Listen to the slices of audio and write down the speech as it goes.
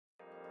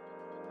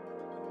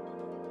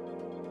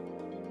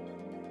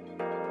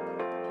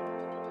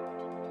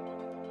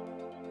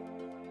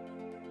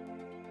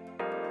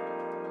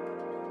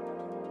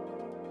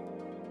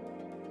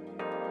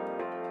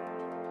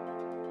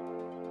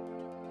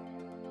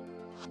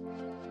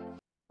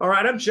All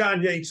right, I'm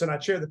John Yates, and I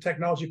chair the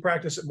technology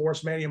practice at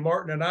Morris Manning &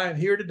 Martin, and I am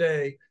here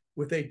today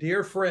with a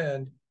dear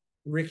friend,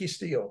 Ricky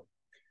Steele.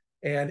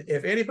 And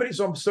if anybody's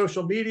on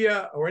social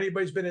media or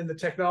anybody's been in the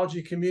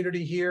technology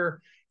community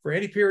here for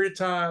any period of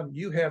time,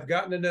 you have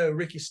gotten to know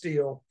Ricky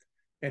Steele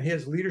and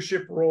his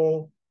leadership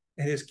role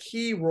and his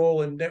key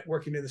role in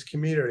networking in this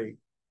community.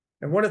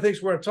 And one of the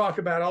things we're going to talk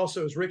about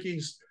also is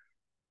Ricky's,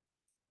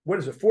 what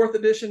is it, fourth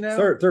edition now?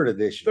 Third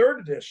edition. Third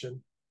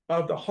edition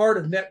of The Heart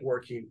of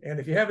Networking. And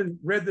if you haven't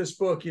read this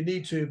book, you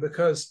need to,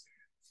 because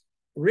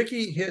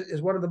Ricky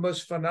is one of the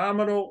most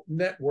phenomenal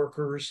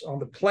networkers on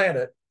the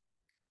planet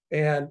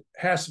and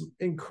has some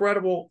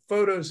incredible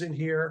photos in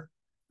here.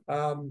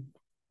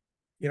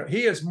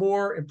 He is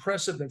more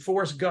impressive than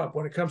Forrest Gump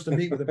when it comes to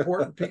meeting with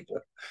important people.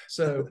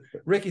 So,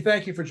 Ricky,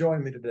 thank you for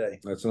joining me today.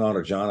 That's an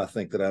honor, John. I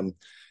think that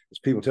as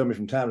people tell me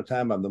from time to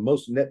time, I'm the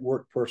most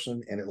networked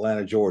person in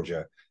Atlanta,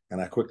 Georgia.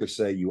 And I quickly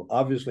say, you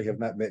obviously have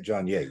not met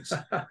John Yates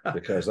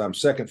because I'm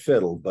second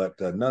fiddle. But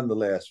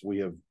nonetheless, we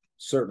have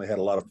certainly had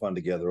a lot of fun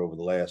together over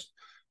the last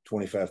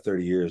 25,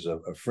 30 years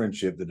of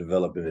friendship that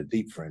developed in a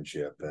deep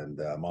friendship. And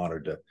I'm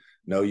honored to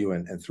know you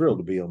and thrilled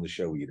to be on the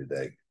show with you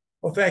today.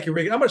 Well, thank you,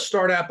 Ricky. I'm going to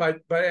start out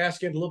by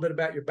asking a little bit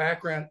about your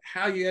background,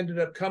 how you ended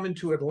up coming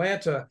to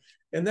Atlanta,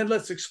 and then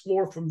let's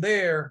explore from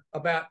there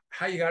about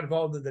how you got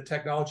involved in the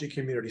technology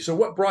community. So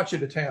what brought you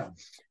to town?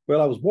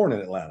 Well, I was born in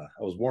Atlanta.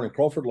 I was born in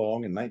Crawford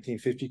Long in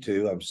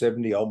 1952. I'm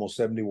 70, almost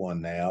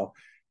 71 now.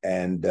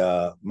 And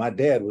my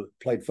dad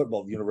played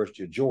football at the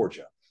University of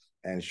Georgia.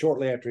 And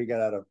shortly after he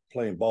got out of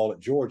playing ball at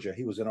Georgia,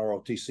 he was in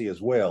ROTC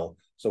as well.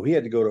 So he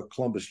had to go to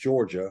Columbus,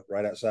 Georgia,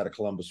 right outside of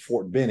Columbus,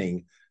 Fort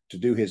Benning, to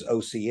do his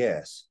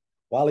OCS.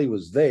 While he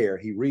was there,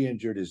 he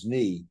re-injured his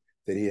knee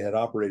that he had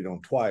operated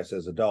on twice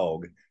as a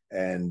dog,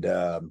 and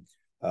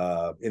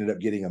ended up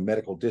getting a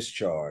medical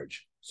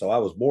discharge. So I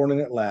was born in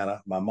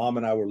Atlanta. My mom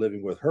and I were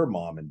living with her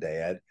mom and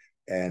dad.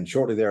 And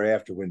shortly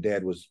thereafter, when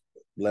dad was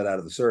let out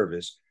of the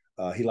service,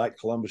 he liked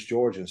Columbus,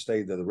 Georgia, and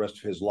stayed there the rest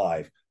of his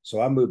life. So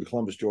I moved to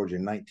Columbus, Georgia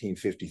in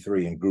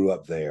 1953 and grew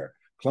up there.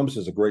 Columbus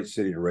is a great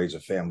city to raise a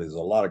family. There's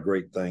a lot of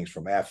great things,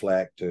 from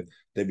Aflac to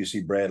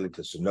W.C. Bradley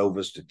to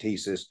Synovus to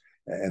TSYS,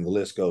 and the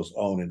list goes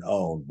on and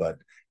on. But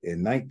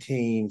in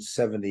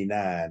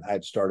 1979,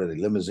 I'd started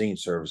a limousine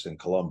service in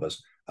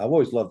Columbus. I've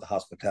always loved the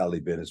hospitality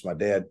business. My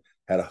dad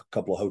had a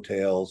couple of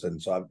hotels, and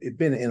so I've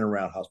been in and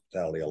around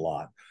hospitality a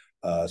lot.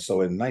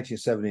 So in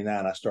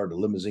 1979, I started a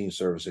limousine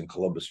service in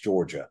Columbus,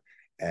 Georgia.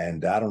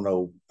 And I don't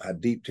know how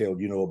detailed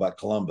you know about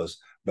Columbus,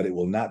 but it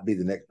will not be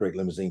the next great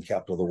limousine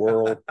capital of the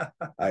world.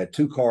 I had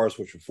 2 cars,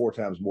 which were 4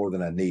 times more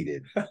than I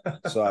needed.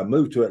 So I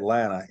moved to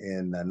Atlanta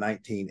in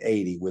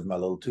 1980 with my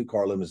little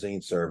 2-car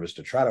limousine service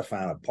to try to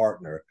find a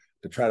partner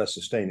to try to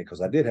sustain it,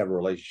 because I did have a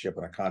relationship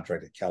and a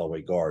contract at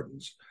Callaway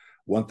Gardens.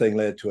 One thing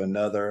led to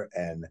another,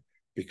 and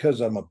because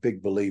I'm a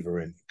big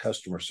believer in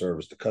customer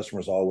service, the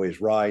customer's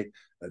always right,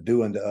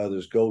 do unto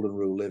others, golden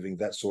rule living,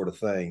 that sort of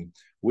thing,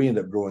 we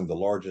ended up growing the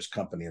largest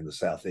company in the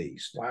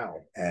Southeast.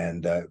 Wow.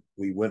 And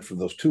we went from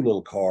those 2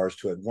 little cars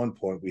to, at one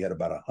point, we had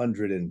about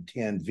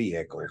 110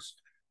 vehicles.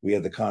 We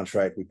had the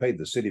contract. We paid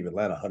the city of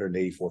Atlanta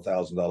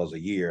 $184,000 a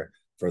year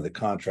for the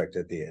contract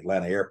at the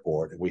Atlanta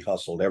airport. And we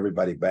hustled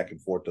everybody back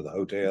and forth to the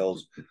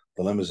hotels,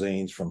 the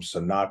limousines, from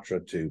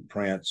Sinatra to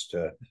Prince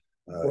to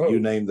you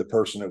name the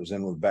person that was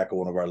in the back of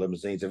one of our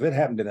limousines. If it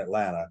happened in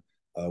Atlanta,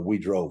 we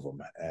drove them.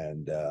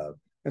 And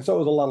so it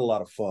was a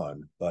lot of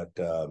fun. But,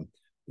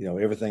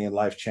 everything in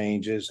life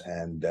changes.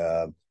 And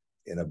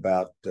in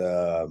about,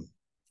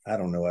 I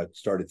don't know, I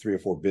started 3 or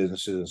 4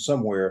 businesses. And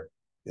somewhere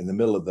in the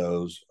middle of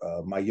those,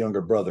 my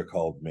younger brother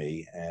called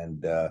me.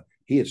 And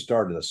he had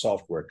started a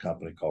software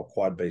company called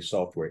Quad Base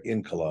Software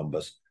in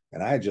Columbus.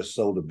 And I had just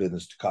sold a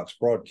business to Cox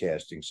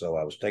Broadcasting. So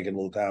I was taking a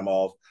little time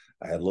off.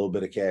 I had a little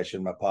bit of cash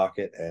in my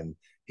pocket, and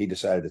he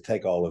decided to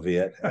take all of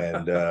it,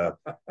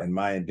 and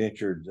my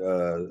indentured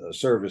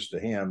service to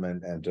him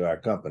and to our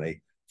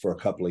company for a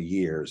couple of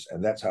years.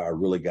 And that's how I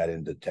really got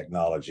into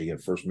technology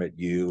and first met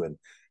you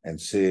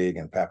and Sig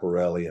and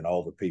Paparelli and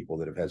all the people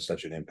that have had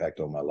such an impact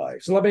on my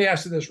life. So let me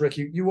ask you this,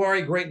 Ricky. You are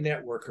a great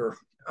networker.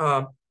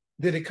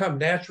 Did it come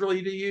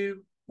naturally to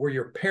you? Were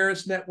your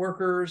parents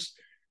networkers?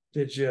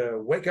 Did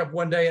you wake up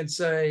one day and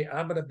say,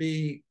 I'm going to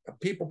be a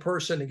people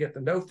person and get to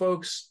know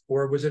folks?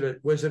 Or was it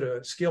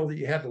a skill that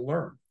you had to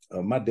learn?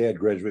 My dad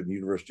graduated from the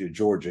University of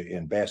Georgia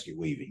in basket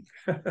weaving.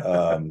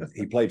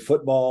 He played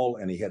football,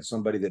 and he had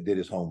somebody that did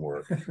his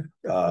homework.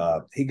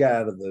 He got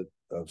out of the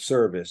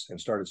service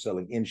and started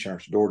selling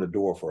insurance door to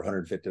door for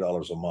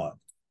 $150 a month.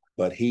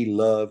 But he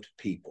loved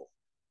people.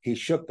 He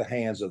shook the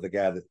hands of the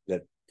guy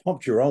that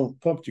pumped your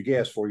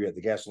gas for you at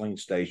the gasoline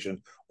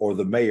station, or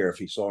the mayor if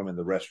he saw him in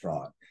the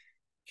restaurant.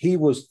 He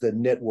was the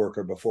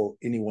networker before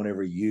anyone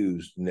ever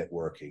used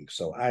networking.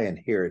 So I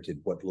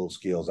inherited what little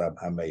skills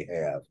I may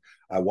have.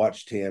 I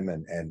watched him,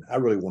 and I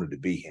really wanted to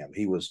be him.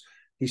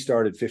 He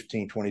started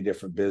 15, 20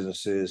 different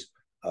businesses.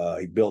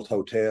 He built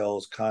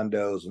hotels,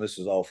 condos, and this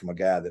is all from a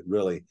guy that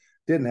really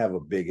didn't have a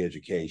big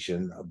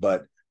education,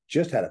 but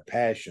just had a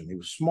passion. He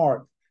was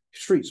smart,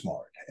 street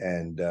smart,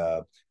 and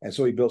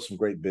so he built some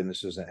great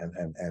businesses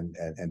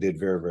and did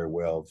very, very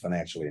well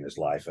financially in his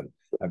life. And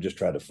I've just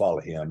tried to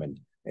follow him and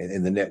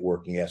in the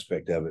networking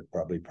aspect of it,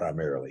 probably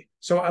primarily.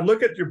 So I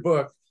look at your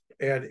book,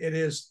 and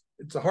it's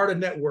the heart of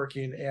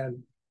networking,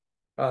 and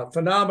a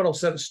phenomenal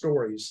set of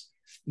stories.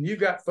 And you've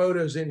got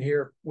photos in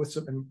here with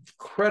some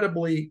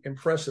incredibly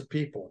impressive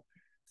people.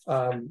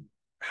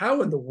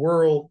 How in the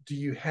world do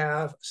you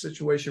have a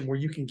situation where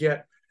you can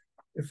get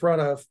in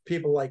front of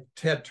people like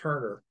Ted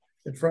Turner,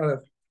 in front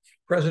of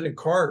President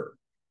Carter,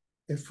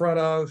 in front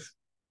of,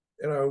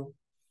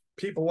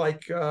 people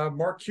like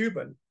Mark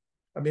Cuban?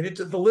 I mean,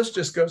 the list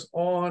just goes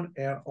on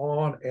and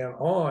on and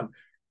on.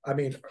 I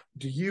mean,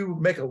 do you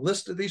make a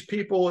list of these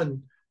people?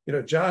 And,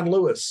 John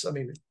Lewis, I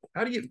mean,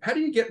 how do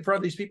you get in front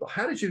of these people?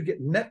 How did you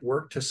get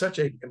networked to such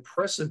an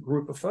impressive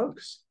group of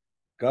folks?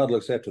 God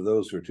looks after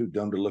those who are too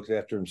dumb to look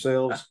after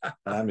themselves,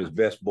 and I'm his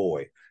best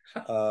boy.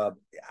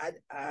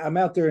 I'm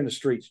out there in the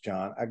streets,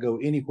 John. I go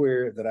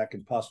anywhere that I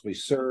can possibly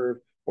serve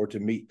or to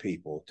meet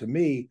people. To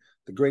me,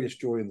 the greatest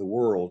joy in the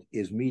world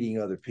is meeting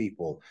other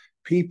people.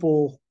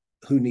 People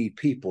who need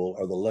people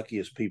are the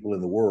luckiest people in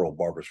the world,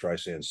 Barbra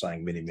Streisand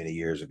sang many, many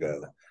years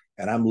ago.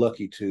 And I'm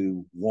lucky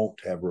to want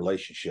to have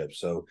relationships.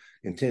 So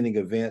attending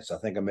events, I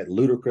think I met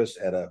Ludacris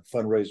at a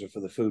fundraiser for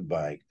the food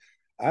bank.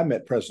 I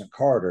met President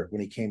Carter when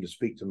he came to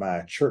speak to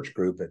my church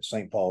group at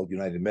St. Paul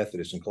United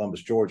Methodist in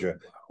Columbus, Georgia,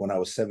 when I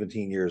was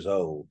 17 years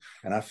old.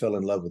 And I fell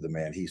in love with the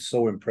man. He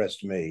so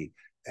impressed me.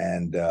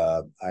 And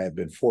I have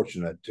been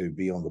fortunate to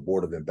be on the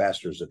board of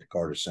ambassadors at the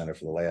Carter Center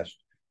for the last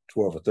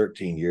 12 or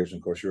 13 years. And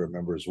of course, you're a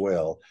member as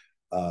well.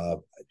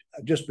 I've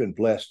just been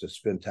blessed to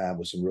spend time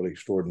with some really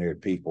extraordinary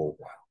people.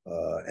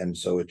 And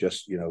so it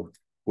just,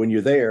 when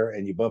you're there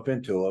and you bump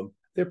into them,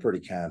 they're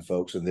pretty kind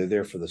folks and they're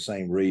there for the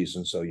same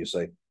reason. So you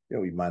say,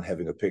 you mind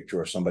having a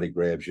picture, or somebody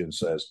grabs you and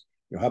says,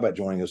 how about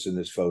joining us in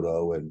this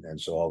photo? And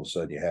so all of a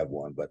sudden you have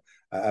one. But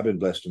I've been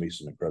blessed to meet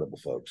some incredible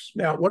folks.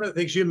 Now, one of the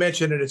things you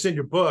mentioned, and it's in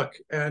your book,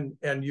 and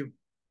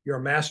you're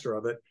a master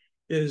of it,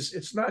 is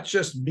it's not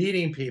just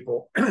meeting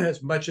people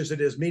as much as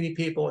it is meeting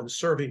people and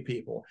serving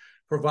people,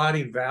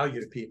 providing value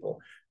to people.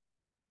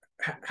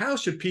 How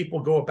should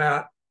people go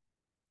about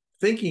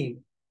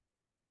thinking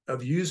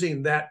of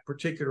using that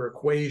particular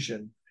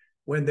equation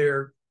when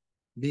they're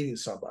meeting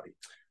somebody?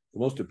 The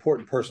most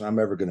important person I'm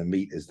ever going to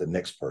meet is the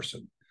next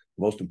person.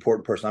 The most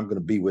important person I'm going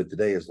to be with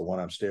today is the one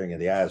I'm staring in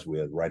the eyes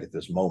with right at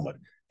this moment.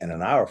 And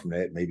an hour from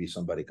that, it may be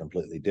somebody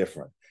completely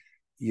different.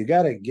 You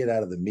got to get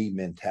out of the me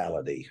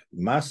mentality.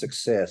 My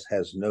success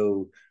has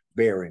no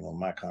bearing on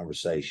my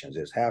conversations.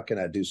 It's how can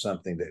I do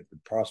something that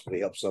would possibly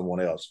help someone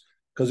else?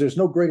 Because there's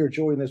no greater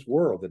joy in this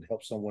world than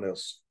help someone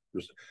else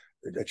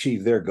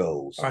achieve their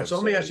goals. All right, so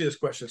let me ask you this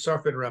question.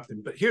 Sorry for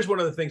interrupting, but here's one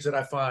of the things that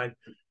I find,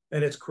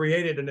 and it's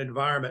created an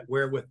environment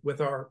where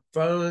with our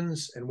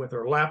phones and with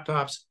our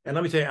laptops, and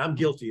let me tell you, I'm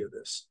guilty of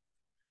this,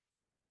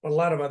 but a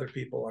lot of other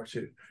people are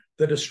too,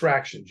 the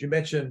distractions. You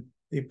mentioned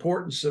the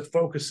importance of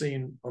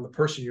focusing on the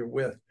person you're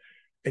with,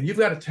 and you've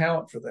got a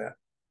talent for that,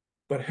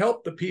 but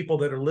help the people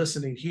that are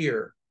listening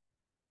here,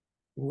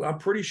 who I'm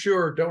pretty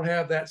sure don't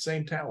have that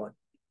same talent.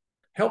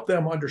 Help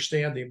them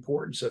understand the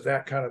importance of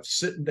that kind of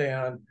sitting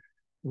down,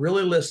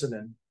 really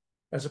listening,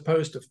 as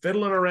opposed to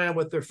fiddling around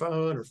with their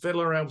phone or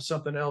fiddling around with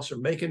something else or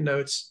making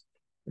notes.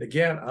 And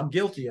again, I'm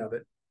guilty of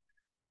it.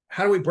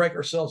 How do we break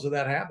ourselves of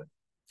that habit?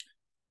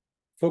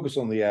 Focus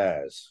on the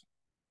eyes.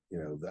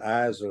 The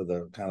eyes are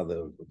the kind of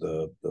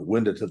the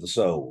window to the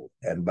soul.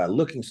 And by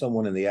looking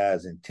someone in the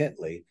eyes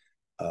intently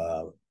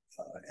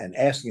and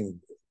asking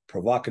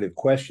provocative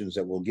questions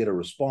that will get a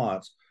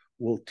response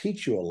will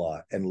teach you a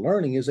lot. And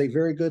learning is a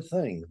very good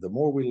thing. The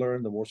more we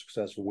learn, the more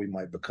successful we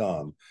might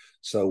become.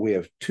 So we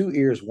have 2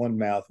 ears, 1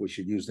 mouth. We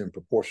should use them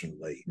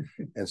proportionately.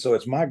 And so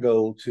it's my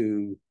goal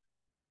to,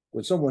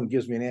 when someone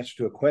gives me an answer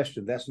to a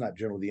question, that's not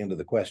generally the end of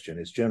the question.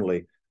 It's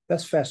generally,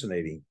 that's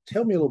fascinating.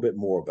 Tell me a little bit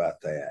more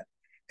about that.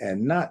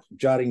 And not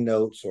jotting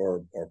notes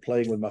or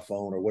playing with my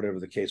phone or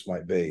whatever the case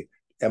might be.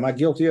 Am I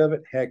guilty of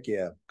it? Heck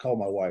yeah. Call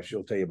my wife.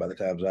 She'll tell you by the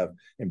times I've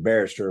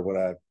embarrassed her when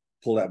I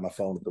pulled out my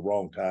phone at the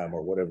wrong time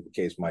or whatever the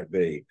case might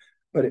be.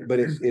 But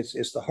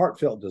it's the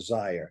heartfelt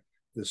desire.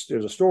 There's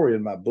a story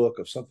in my book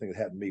of something that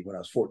happened to me when I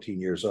was 14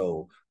 years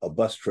old, a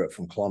bus trip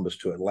from Columbus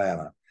to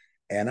Atlanta.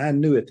 And I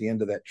knew at the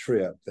end of that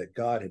trip that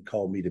God had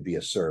called me to be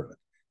a servant.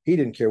 He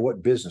didn't care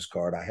what business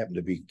card I happened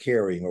to be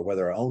carrying or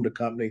whether I owned a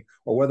company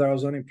or whether I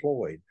was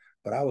unemployed,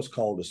 but I was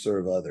called to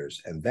serve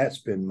others. And that's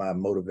been my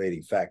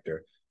motivating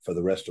factor for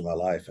the rest of my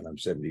life. And I'm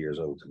 70 years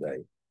old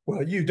today.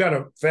 Well, you've done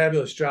a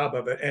fabulous job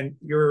of it. And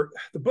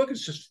the book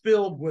is just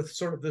filled with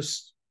sort of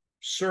this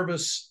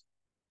service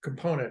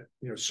component,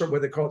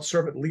 what they call it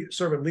servant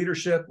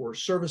leadership or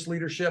service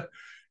leadership.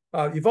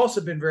 You've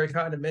also been very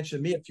kind to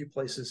mention me a few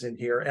places in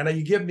here, and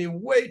you give me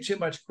way too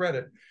much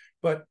credit.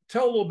 But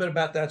tell a little bit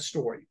about that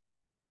story.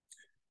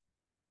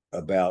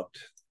 About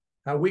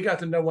how we got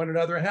to know one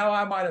another and how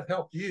I might have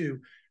helped you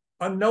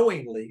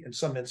unknowingly in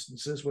some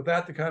instances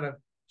without the kind of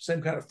same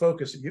kind of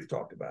focus that you've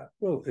talked about.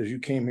 Well, as you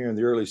came here in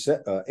the early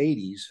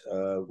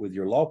 80s with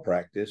your law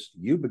practice,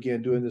 you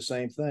began doing the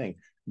same thing,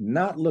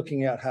 not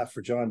looking at how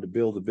for John to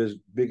build the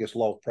biggest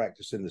law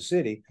practice in the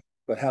city,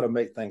 but how to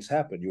make things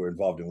happen. You were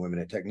involved in Women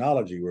in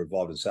Technology. You were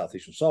involved in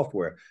Southeastern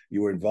Software.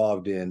 You were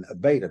involved in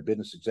BETA,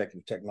 Business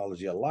Executive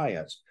Technology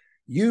Alliance.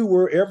 You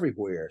were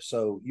everywhere.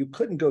 So you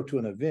couldn't go to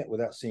an event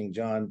without seeing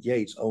John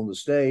Yates on the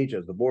stage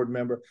as the board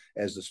member,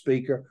 as the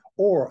speaker,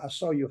 or I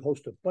saw you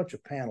host a bunch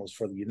of panels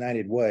for the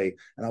United Way.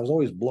 And I was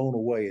always blown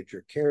away at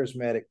your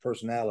charismatic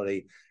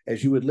personality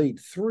as you would lead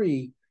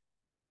three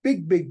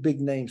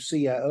big name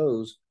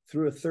CIOs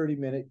through a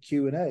 30-minute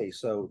Q&A.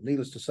 So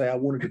needless to say, I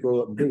wanted to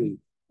grow up and be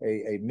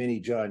a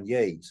mini John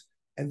Yates.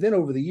 And then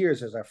over the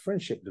years, as our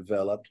friendship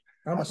developed,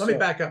 let me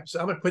back up. So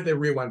I'm going to put the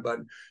rewind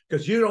button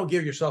because you don't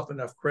give yourself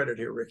enough credit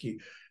here, Ricky.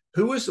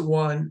 Who was the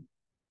one?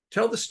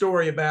 Tell the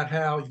story about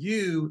how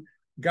you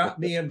got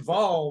me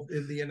involved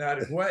in the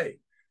United Way,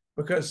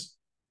 because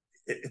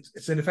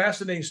it's a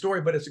fascinating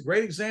story, but it's a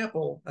great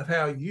example of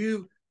how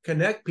you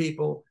connect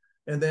people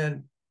and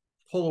then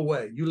pull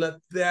away. You let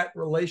that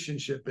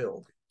relationship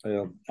build.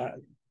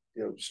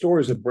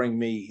 Stories that bring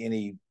me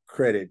any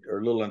credit are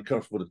a little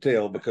uncomfortable to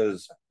tell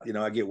because,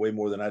 I get way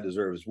more than I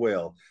deserve as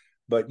well.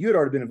 But you had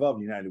already been involved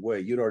in United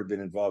Way. You'd already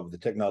been involved with the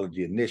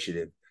technology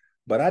initiative.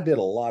 But I did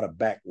a lot of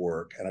back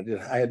work,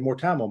 and I had more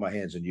time on my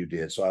hands than you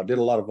did. So I did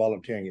a lot of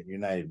volunteering at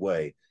United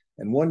Way.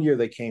 And one year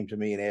they came to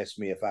me and asked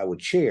me if I would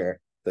chair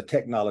the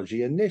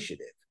technology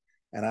initiative.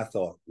 And I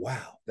thought,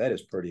 wow, that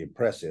is pretty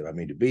impressive. I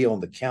mean, to be on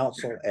the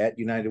council at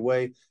United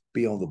Way,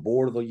 be on the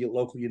board of the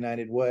local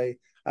United Way,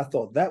 I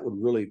thought that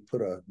would really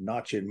put a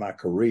notch in my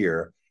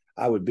career.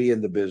 I would be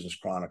in the Business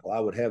Chronicle. I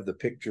would have the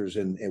pictures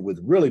and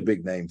with really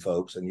big name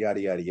folks and yada,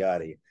 yada,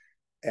 yada.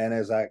 And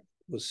as I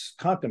was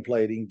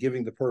contemplating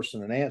giving the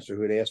person an answer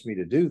who had asked me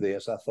to do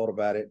this, I thought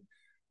about it.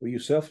 Well, you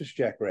selfish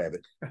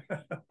jackrabbit.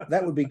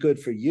 That would be good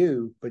for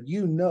you, but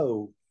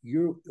you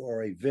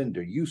are a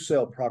vendor. You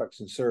sell products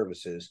and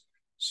services.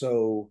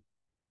 So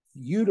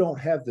you don't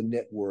have the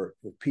network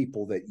of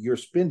people that you're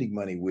spending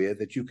money with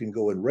that you can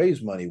go and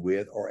raise money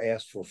with or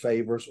ask for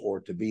favors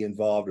or to be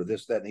involved or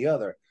this, that, and the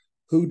other.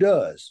 Who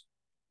does?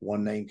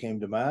 One name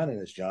came to mind,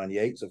 and it's John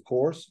Yates, of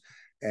course.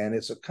 And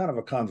it's a kind of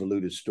a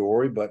convoluted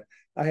story, but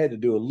I had to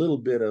do a little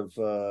bit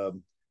of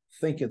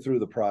thinking through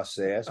the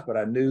process. But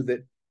I knew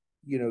that,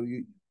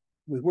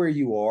 with where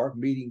you are,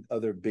 meeting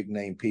other big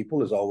name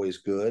people is always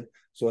good.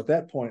 So at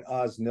that point,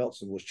 Oz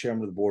Nelson was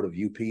chairman of the board of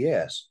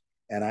UPS.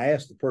 And I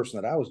asked the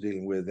person that I was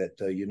dealing with at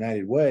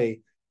United Way,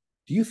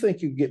 do you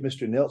think you could get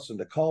Mr. Nelson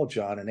to call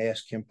John and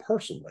ask him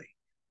personally?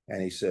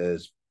 And he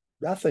says,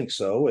 I think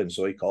so. And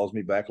so he calls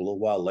me back a little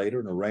while later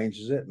and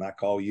arranges it. And I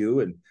call you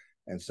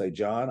and say,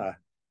 John, I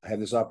have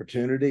this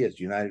opportunity. It's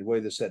United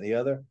Way, this, that, and the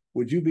other.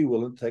 Would you be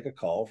willing to take a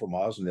call from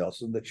Oz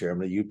Nelson, the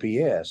chairman of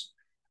UPS?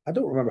 I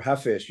don't remember how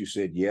fast you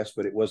said yes,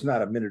 but it was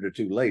not a minute or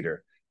two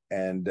later.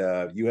 And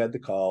you had the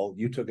call,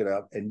 you took it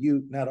up, and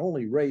you not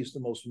only raised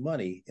the most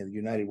money in the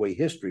United Way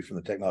history from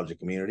the technology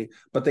community,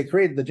 but they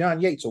created the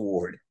John Yates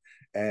Award.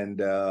 And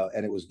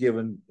it was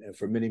given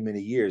for many,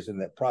 many years in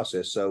that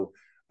process. So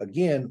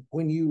again,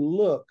 when you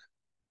look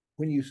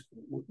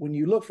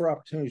for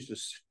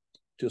opportunities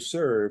to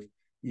serve,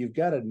 you've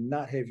got to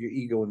not have your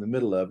ego in the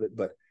middle of it,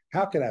 but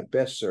how can I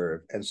best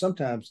serve? And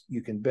sometimes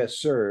you can best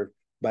serve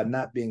by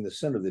not being the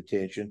center of the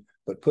attention,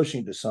 but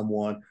pushing to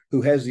someone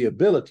who has the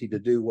ability to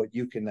do what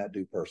you cannot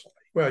do personally.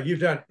 Well,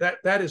 you've done that.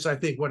 That is, I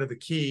think, one of the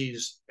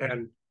keys.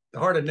 And the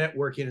heart of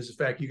networking is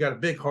the fact you got a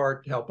big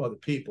heart to help other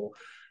people.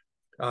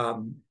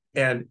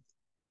 And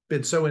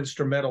been so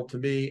instrumental to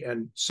me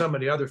and so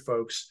many other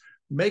folks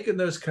making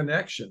those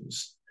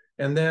connections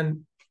and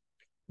then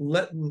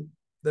letting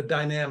the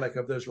dynamic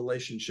of those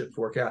relationships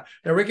work out.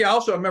 Now, Ricky, I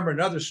also remember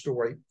another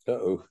story.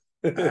 Uh-oh.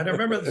 I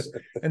remember this,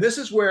 and this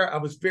is where I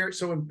was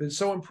been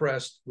so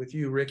impressed with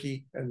you,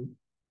 Ricky, and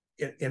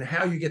in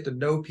how you get to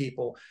know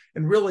people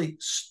and really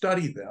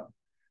study them,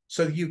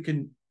 so that you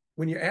can,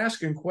 when you're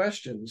asking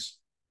questions,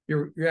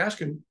 you're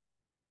asking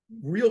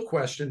real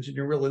questions and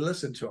you really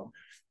listen to them.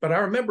 But I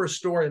remember a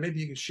story,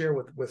 maybe you can share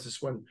with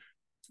us, when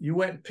you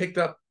went and picked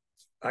up,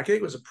 I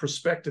think it was a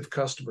prospective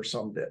customer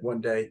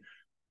one day,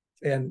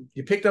 and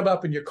you picked them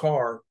up in your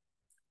car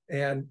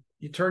and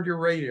you turned your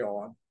radio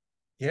on.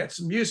 You had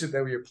some music that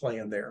you were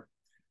playing there.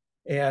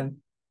 And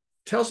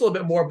tell us a little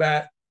bit more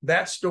about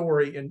that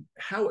story and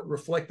how it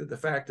reflected the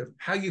fact of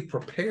how you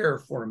prepare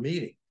for a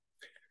meeting.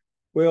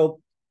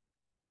 Well,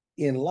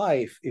 in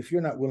life, if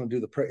you're not willing to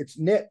do it's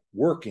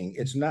networking.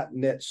 It's not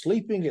net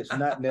sleeping. It's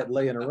not net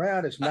laying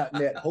around. It's not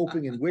net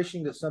hoping and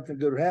wishing that something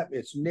good would happen.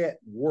 It's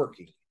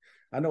networking.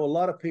 I know a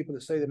lot of people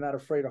that say they're not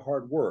afraid of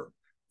hard work.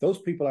 Those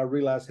people, I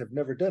realize, have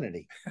never done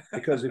any,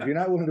 because if you're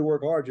not willing to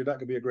work hard, you're not going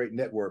to be a great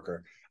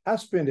networker. I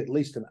spend at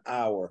least an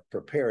hour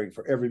preparing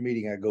for every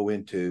meeting I go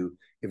into,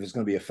 if it's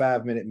going to be a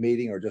 5-minute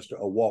meeting or just a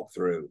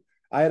walkthrough.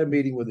 I had a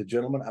meeting with a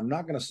gentleman. I'm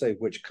not going to say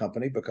which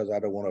company because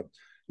I don't want to,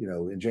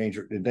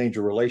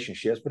 endanger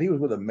relationships, but he was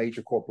with a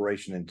major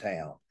corporation in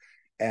town.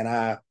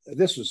 And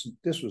this was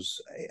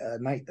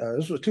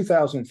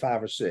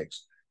 2005 or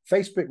six.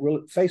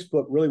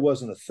 Facebook really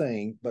wasn't a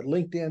thing, but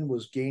LinkedIn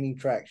was gaining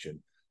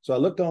traction. So I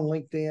looked on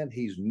LinkedIn.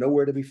 He's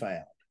nowhere to be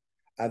found.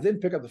 I then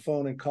pick up the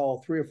phone and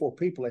call 3 or 4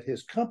 people at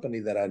his company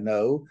that I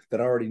know,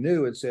 that I already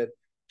knew, and said,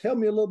 tell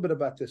me a little bit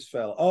about this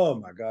fella. Oh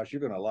my gosh, you're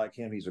going to like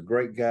him. He's a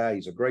great guy.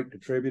 He's a great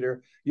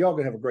contributor. Y'all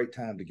going to have a great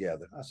time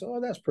together. I said,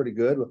 oh, that's pretty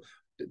good. Well,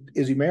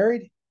 is he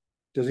married?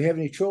 Does he have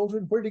any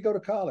children? Where did he go to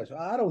college?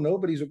 I don't know,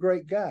 but he's a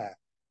great guy.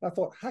 I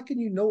thought, how can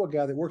you know a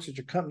guy that works at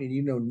your company and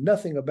you know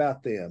nothing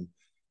about them?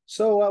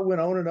 So I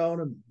went on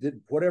and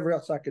did whatever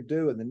else I could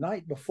do. And the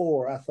night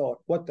before, I thought,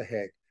 what the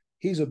heck?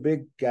 He's a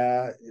big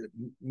guy,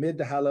 mid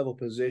to high level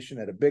position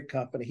at a big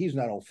company. He's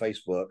not on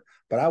Facebook,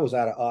 but I was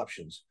out of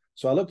options.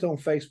 So I looked on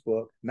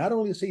Facebook. Not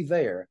only is he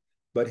there,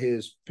 but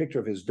his picture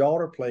of his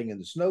daughter playing in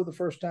the snow the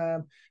first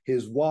time,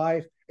 his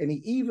wife, and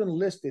he even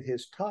listed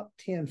his top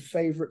 10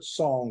 favorite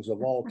songs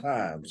of all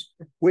times,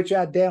 which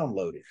I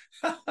downloaded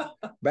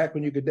back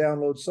when you could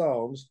download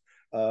songs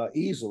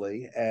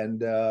easily.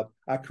 And I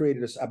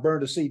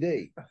burned a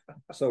CD.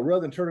 So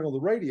rather than turning on the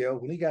radio,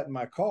 when he got in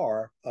my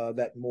car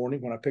that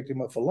morning, when I picked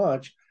him up for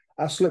lunch,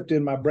 I slipped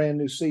in my brand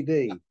new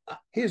CD.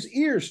 His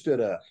ears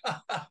stood up.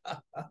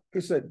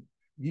 He said,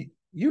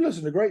 you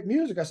listen to great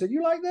music. I said,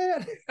 you like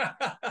that?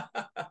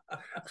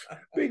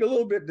 Being a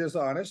little bit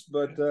dishonest,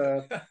 but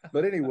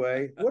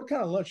anyway, what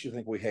kind of lunch do you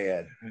think we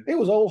had? It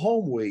was old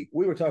home week.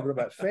 We were talking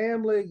about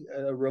family,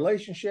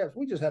 relationships.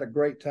 We just had a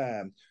great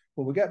time.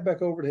 When we got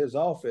back over to his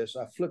office,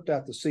 I flipped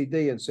out the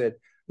CD and said,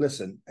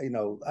 listen,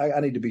 I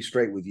need to be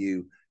straight with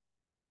you.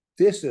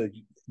 This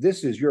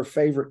is your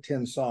favorite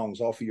 10 songs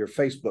off of your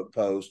Facebook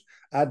post.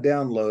 I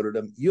downloaded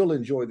them. You'll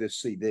enjoy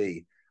this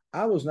CD.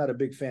 I was not a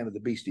big fan of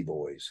the Beastie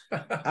Boys.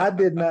 I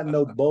did not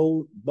know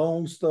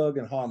Bones, Thug,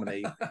 and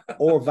Harmony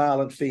or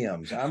Violent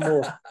Femmes. I'm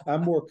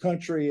more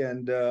country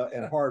and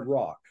hard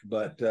rock.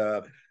 But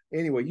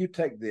anyway, you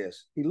take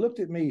this. He looked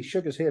at me,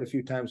 shook his head a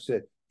few times,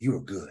 said, "You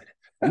were good.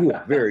 You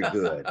were very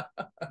good."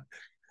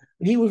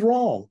 He was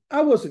wrong.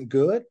 I wasn't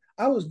good.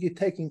 I was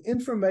taking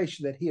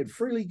information that he had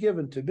freely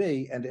given to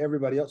me and to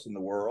everybody else in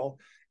the world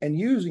and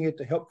using it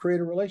to help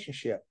create a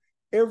relationship.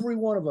 Every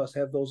one of us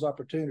have those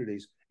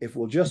opportunities if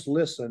we'll just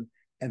listen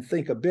and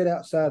think a bit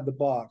outside the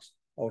box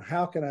on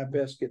how can I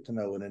best get to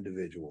know an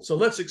individual. So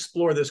let's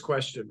explore this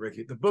question,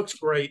 Ricky. The book's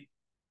great,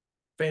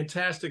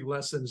 fantastic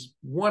lessons,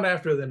 one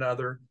after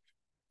another.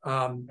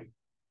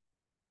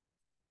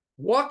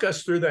 Walk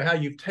us through how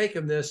you've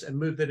taken this and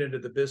moved it into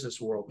the business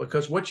world,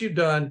 because what you've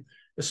done,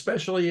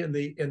 especially in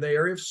the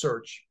area of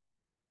search,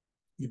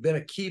 you've been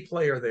a key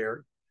player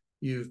there.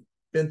 You've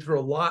been through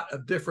a lot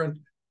of different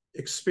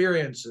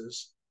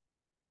experiences.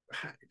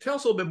 Tell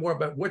us a little bit more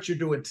about what you're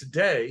doing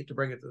today to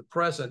bring it to the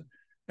present,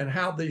 and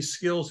how these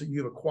skills that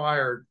you've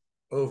acquired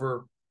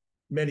over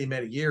many,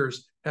 many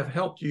years have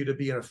helped you to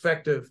be an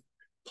effective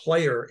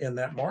player in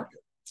that market.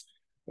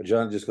 Well,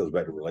 John, it just goes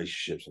back to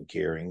relationships and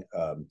caring.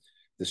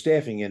 The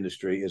staffing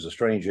industry is a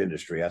strange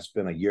industry. I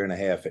spent a year and a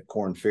half at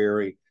Korn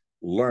Ferry,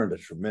 learned a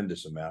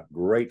tremendous amount.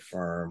 Great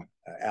firm.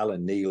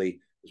 Alan Neely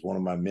is one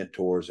of my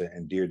mentors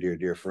and dear, dear,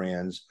 dear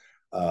friends.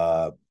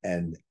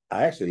 And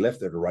I actually left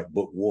there to write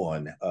book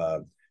one.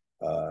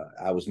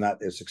 I was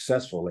not as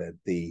successful at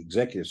the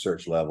executive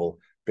search level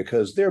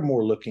because they're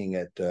more looking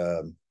at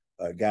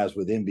guys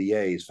with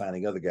MBAs,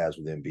 finding other guys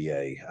with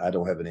MBA. I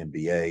don't have an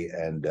MBA.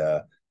 And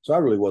so I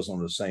really wasn't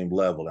on the same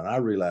level. And I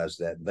realized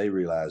that, and they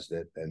realized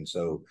it. And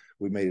so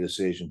we made a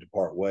decision to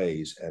part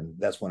ways. And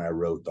that's when I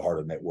wrote The Heart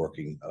of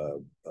Networking,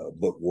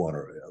 book one,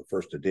 or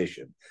first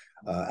edition.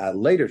 I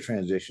later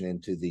transitioned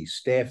into the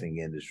staffing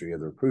industry, or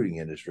the recruiting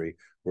industry,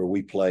 where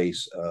we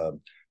place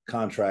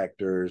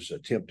contractors,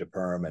 temp to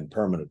perm, and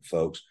permanent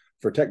folks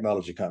for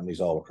technology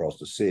companies all across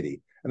the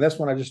city. And that's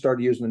when I just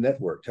started using the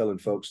network, telling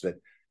folks that,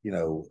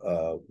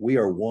 we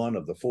are one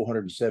of the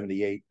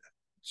 478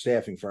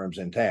 staffing firms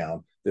in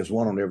town. There's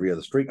one on every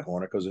other street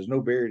corner because there's no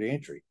barrier to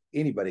entry.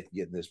 Anybody can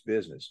get in this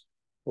business.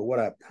 But what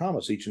I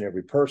promise each and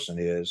every person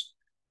is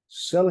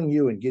selling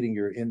you and getting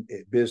your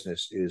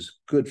business is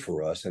good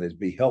for us and it'd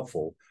be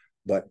helpful.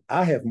 But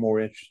I have more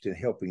interest in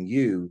helping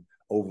you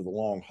over the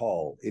long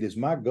haul. It is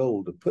my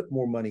goal to put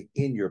more money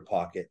in your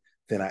pocket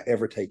than I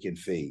ever take in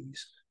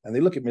fees. And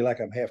they look at me like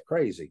I'm half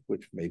crazy,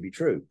 which may be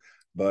true.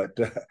 But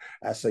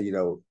I say,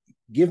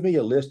 give me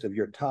a list of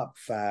your top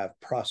 5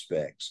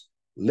 prospects.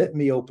 Let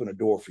me open a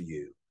door for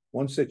you.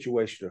 One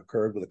situation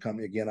occurred with a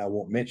company, again, I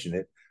won't mention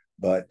it,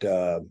 but,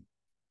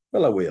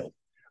 well, I will.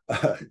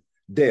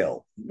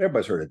 Dell,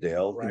 everybody's heard of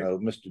Dell. Right.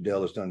 Mr.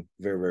 Dell has done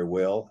very, very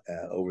well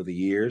over the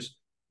years.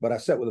 But I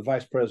sat with the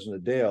vice president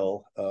of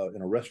Dell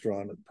in a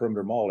restaurant at the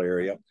Perimeter Mall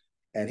area,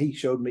 and he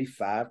showed me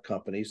 5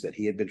 companies that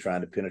he had been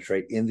trying to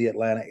penetrate in the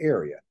Atlanta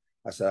area.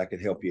 I said, I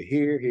could help you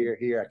here, here,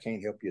 here. I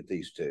can't help you at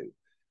these 2.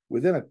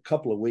 Within a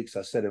couple of weeks,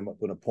 I set him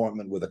up an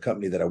appointment with a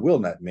company that I will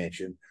not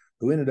mention,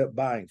 who ended up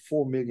buying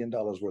 $4 million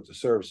worth of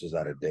services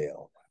out of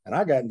Dell. And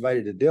I got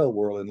invited to Dell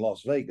World in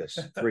Las Vegas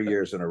 3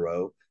 years in a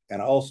row.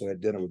 And I also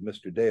had dinner with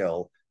Mr.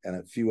 Dell and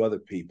a few other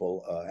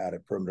people out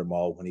at Perimeter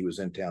Mall when he was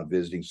in town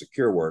visiting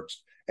SecureWorks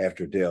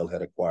after Dell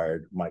had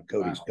acquired Mike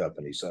Cody's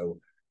company. So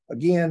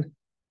again,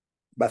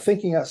 by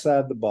thinking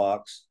outside the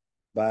box,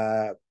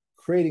 by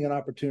creating an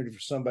opportunity for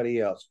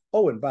somebody else.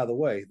 Oh, and by the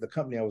way, the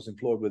company I was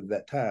employed with at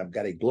that time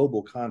got a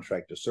global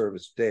contract to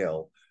service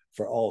Dell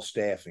for all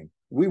staffing.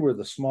 We were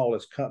the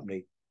smallest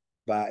company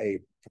by a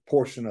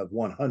proportion of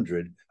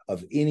 100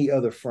 of any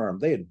other firm.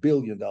 They had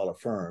billion-dollar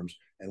firms,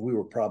 and we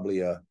were probably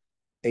a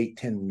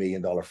 $8-10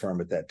 million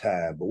firm at that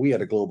time. But we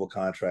had a global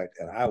contract,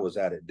 and I was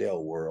out at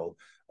Dell World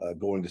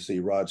going to see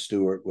Rod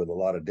Stewart with a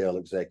lot of Dell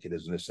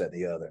executives and this, that, and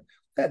the other.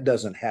 That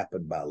doesn't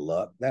happen by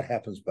luck. That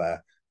happens by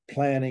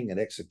planning and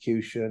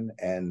execution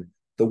and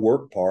the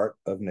work part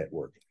of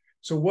networking.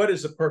 So what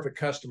is the perfect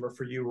customer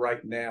for you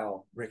right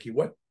now, Ricky?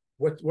 What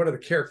are the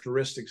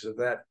characteristics of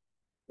that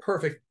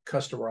perfect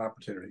customer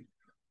opportunity?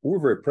 We're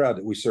very proud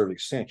that we serve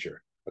Accenture,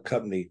 a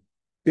company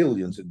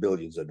billions and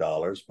billions of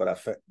dollars,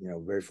 but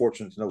very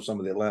fortunate to know some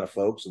of the Atlanta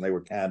folks, and they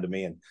were kind to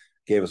me and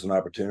gave us an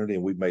opportunity,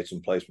 and we've made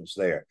some placements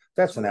there.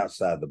 That's an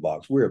outside the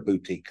box. We're a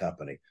boutique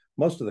company.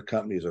 Most of the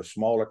companies are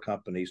smaller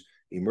companies,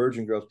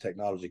 emerging growth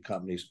technology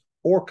companies,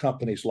 or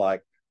companies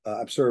like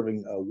I'm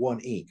serving One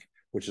Inc.,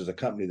 which is a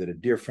company that a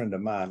dear friend of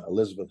mine,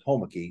 Elizabeth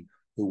Homeke,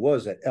 who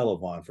was at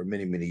Elevon for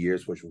many, many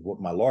years, which was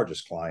my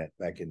largest client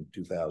back in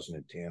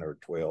 2010 or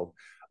 12.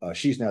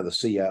 She's now the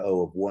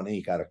CIO of One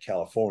Inc. out of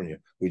California.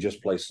 We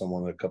just placed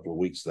someone in a couple of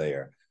weeks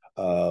there.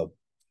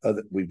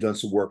 We've done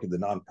some work in the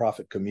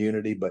nonprofit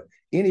community, but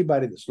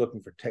anybody that's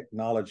looking for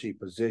technology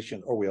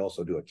position, or we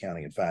also do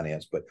accounting and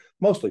finance, but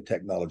mostly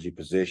technology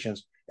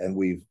positions. And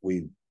we've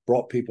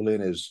brought people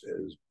in as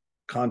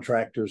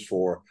contractors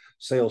for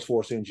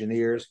Salesforce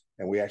engineers,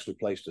 and we actually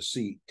placed a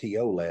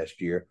CTO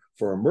last year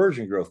for an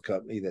emerging growth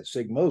company that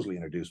Sig Mosley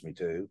introduced me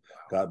to.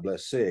 God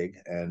bless Sig,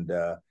 and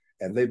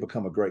they've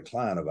become a great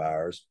client of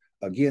ours.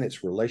 Again,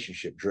 it's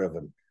relationship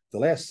driven. The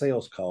last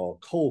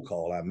cold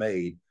call I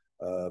made,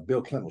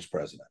 Bill Clinton was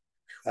president.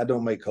 I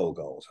don't make cold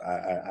calls.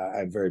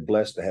 I'm very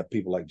blessed to have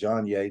people like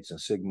John Yates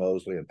and Sig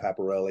Mosley and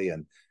Paparelli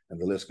and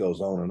the list goes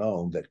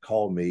on that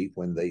call me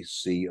when they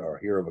see or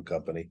hear of a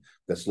company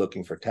that's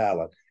looking for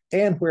talent.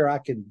 And where I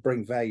can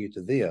bring value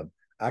to them,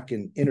 I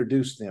can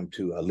introduce them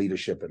to a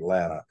Leadership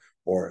Atlanta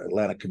or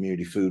Atlanta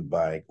Community Food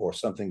Bank or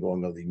something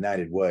going on the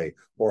United Way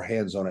or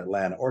Hands on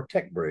Atlanta or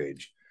Tech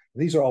Bridge.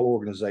 These are all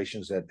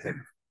organizations that have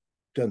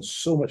done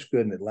so much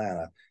good in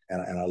Atlanta,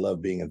 and I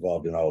love being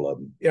involved in all of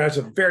them. Yeah, it's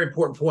a very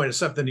important point. It's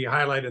something you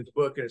highlight in the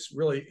book, and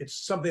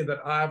it's something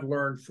that I've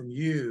learned from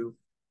you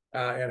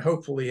and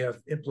hopefully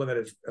have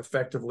implemented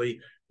effectively,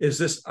 is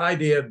this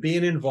idea of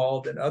being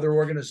involved in other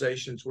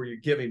organizations where you're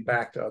giving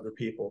back to other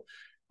people.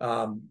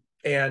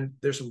 And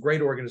there's some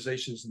great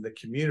organizations in the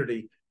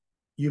community.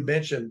 You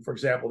mentioned, for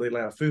example, the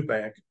Atlanta Food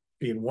Bank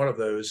being one of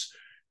those.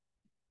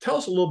 Tell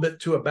us a little bit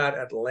too about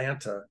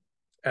Atlanta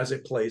as a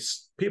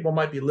place. People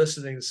might be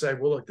listening and say,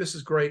 well, look, this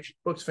is great.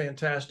 Book's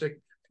fantastic.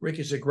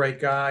 Ricky's a great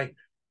guy.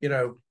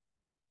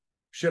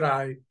 Should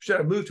I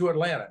move to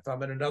Atlanta if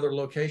I'm in another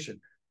location?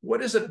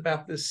 What is it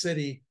about this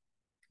city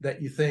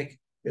that you think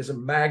is a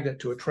magnet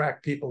to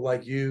attract people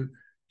like you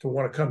to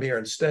want to come here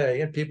and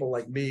stay, and people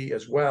like me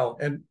as well?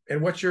 And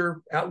what's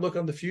your outlook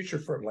on the future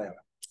for Atlanta?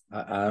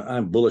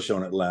 I'm bullish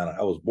on Atlanta.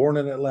 I was born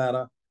in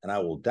Atlanta, and I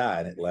will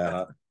die in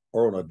Atlanta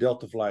or on a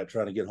Delta flight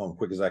trying to get home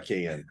quick as I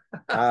can.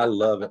 I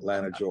love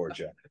Atlanta,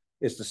 Georgia.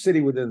 It's the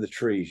city within the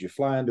trees. You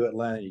fly into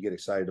Atlanta, and you get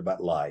excited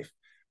about life.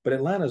 But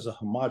Atlanta is a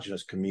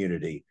homogenous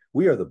community.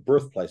 We are the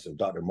birthplace of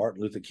Dr.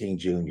 Martin Luther King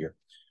Jr.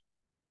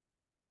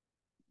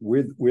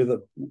 We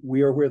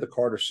are where the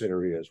Carter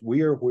Center is.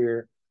 We are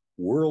where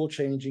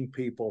world-changing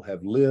people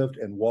have lived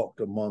and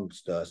walked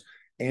amongst us.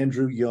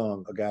 Andrew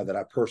Young, a guy that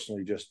I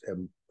personally just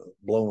am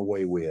blown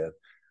away with.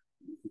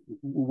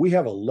 We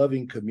have a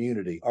loving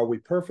community. Are we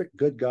perfect?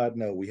 Good God,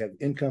 no. We have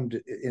income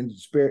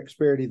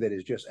disparity that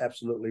is just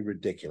absolutely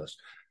ridiculous.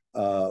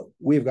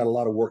 We've got a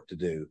lot of work to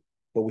do,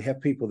 but we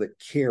have people that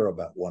care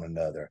about one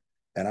another.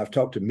 And I've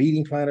talked to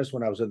meeting planners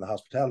when I was in the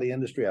hospitality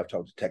industry. I've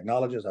talked to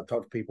technologists. I've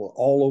talked to people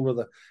all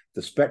over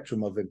the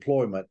spectrum of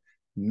employment.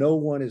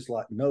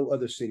 No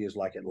other city is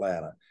like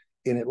Atlanta.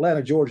 In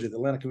Atlanta, Georgia, the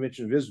Atlanta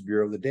Convention and Visitors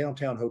Bureau, the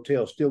downtown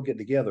hotels still get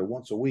together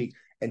once a week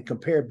and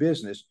compare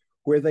business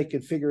where they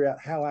can figure out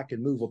how I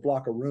can move a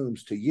block of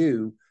rooms to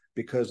you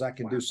because I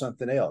can do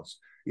something else.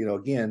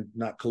 Again,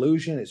 not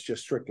collusion. It's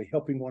just strictly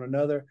helping one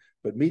another.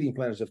 But meeting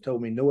planners have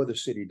told me no other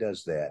city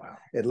does that. Wow.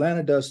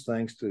 Atlanta does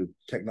things through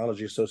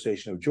Technology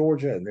Association of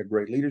Georgia and their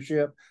great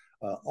leadership.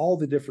 All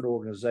the different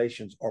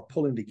organizations are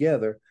pulling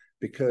together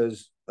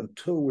because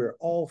until we're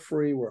all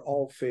free, we're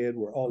all fed,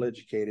 we're all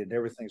educated, and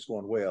everything's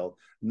going well,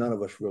 none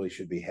of us really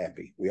should be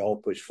happy. We all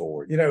push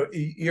forward.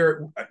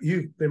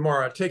 You've been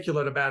more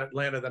articulate about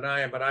Atlanta than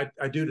I am, but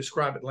I do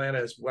describe Atlanta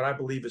as what I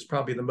believe is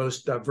probably the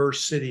most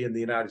diverse city in the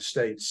United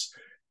States,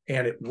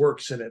 and it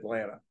works in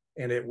Atlanta,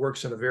 and it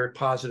works in a very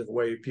positive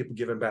way. People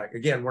giving back.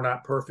 Again, we're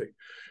not perfect.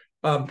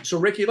 So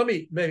Ricky, let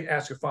me maybe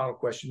ask a final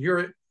question.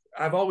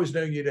 I've always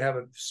known you to have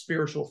a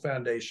spiritual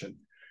foundation,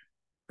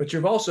 but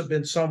you've also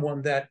been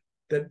someone that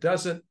that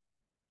doesn't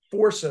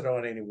force it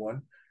on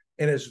anyone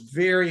and is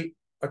very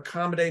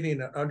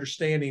accommodating and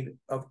understanding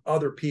of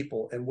other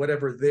people and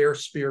whatever their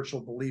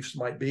spiritual beliefs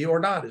might be or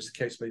not, as the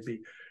case may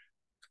be.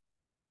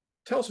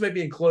 Tell us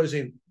maybe in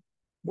closing,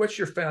 what's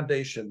your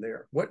foundation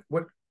there? What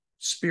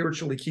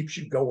spiritually keeps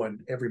you going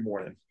every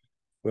morning?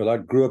 Well, I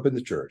grew up in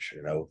the church,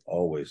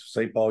 always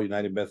St. Paul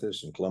United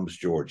Methodist in Columbus,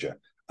 Georgia.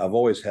 I've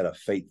always had a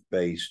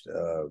faith-based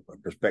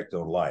perspective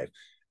on life.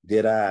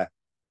 Did I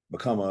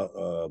become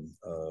a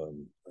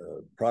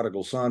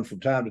prodigal son from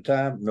time to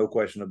time? No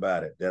question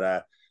about it. Did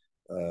I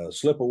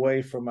slip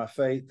away from my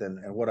faith and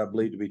what I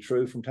believe to be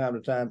true from time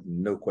to time?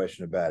 No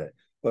question about it.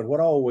 But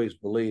what I always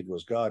believed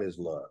was God is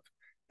love,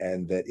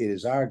 and that it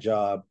is our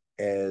job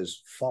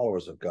as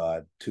followers of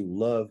God to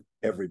love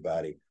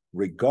everybody,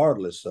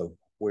 regardless of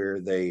where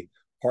they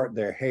part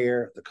their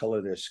hair, the color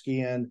of their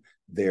skin,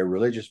 their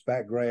religious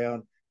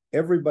background.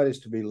 Everybody's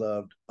to be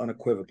loved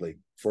unequivocally.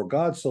 For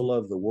God so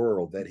loved the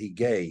world that he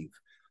gave.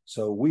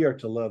 So we are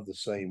to love the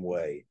same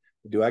way.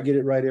 Do I get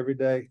it right every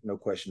day? No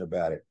question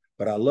about it.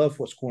 But I love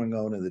what's going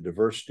on in the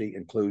diversity,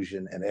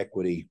 inclusion, and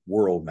equity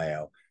world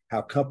now,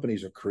 how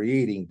companies are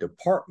creating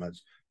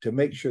departments to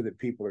make sure that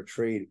people are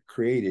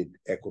created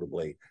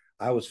equitably.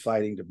 I was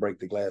fighting to break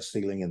the glass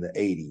ceiling in the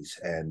 80s,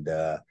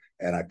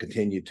 and I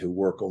continue to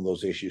work on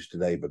those issues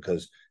today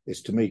because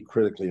it's, to me,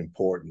 critically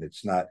important.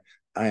 It's not,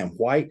 I am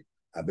white.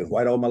 I've been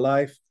white all my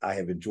life. I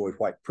have enjoyed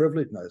white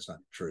privilege. No, that's not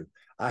true.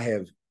 I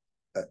have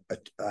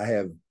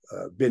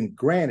been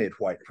granted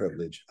white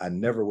privilege. I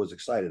never was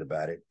excited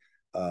about it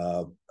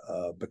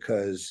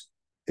because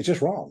it's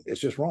just wrong.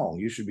 It's just wrong.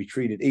 You should be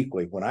treated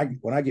equally. When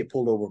I get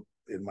pulled over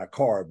in my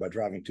car by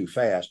driving too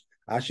fast,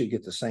 I should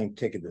get the same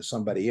ticket that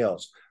somebody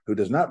else who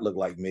does not look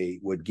like me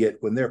would get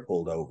when they're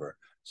pulled over.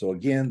 So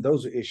again,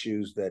 those are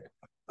issues that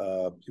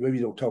maybe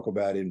you don't talk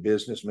about in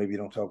business. Maybe you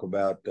don't talk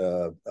about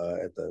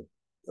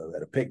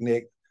at a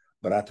picnic,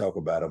 but I talk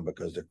about them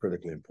because they're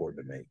critically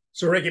important to me.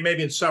 So Ricky,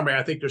 maybe in summary,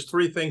 I think there's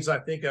three things I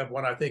think of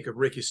when I think of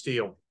Ricky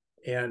Steele,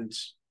 and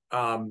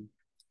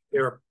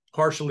they're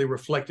partially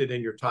reflected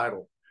in your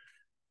title.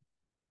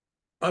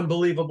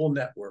 Unbelievable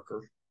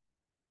networker,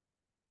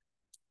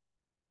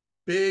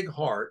 big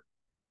heart,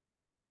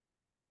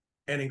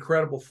 and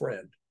incredible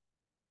friend.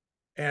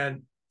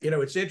 And,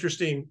 it's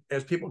interesting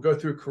as people go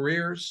through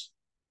careers,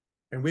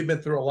 and we've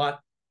been through a lot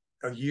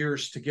of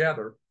years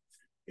together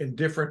in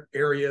different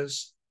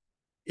areas.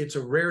 It's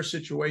a rare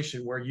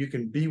situation where you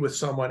can be with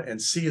someone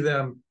and see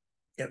them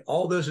in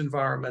all those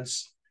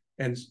environments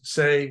and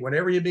say,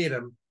 whenever you meet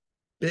them,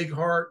 big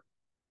heart,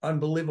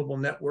 unbelievable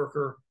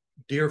networker,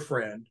 dear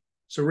friend.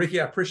 So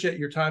Ricky, I appreciate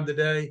your time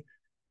today.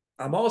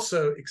 I'm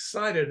also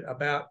excited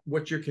about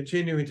what you're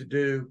continuing to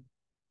do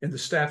in the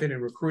staffing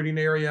and recruiting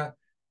area.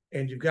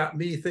 And you've got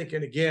me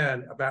thinking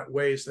again about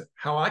ways that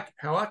how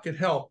I can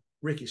help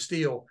Ricky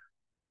Steele,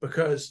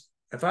 because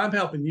if I'm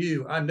helping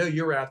you, I know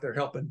you're out there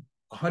helping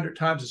 100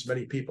 times as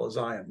many people as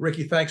I am.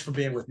 Ricky, thanks for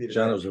being with me today.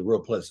 John, it was a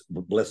real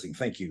blessing.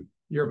 Thank you.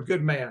 You're a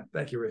good man.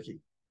 Thank you,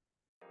 Ricky.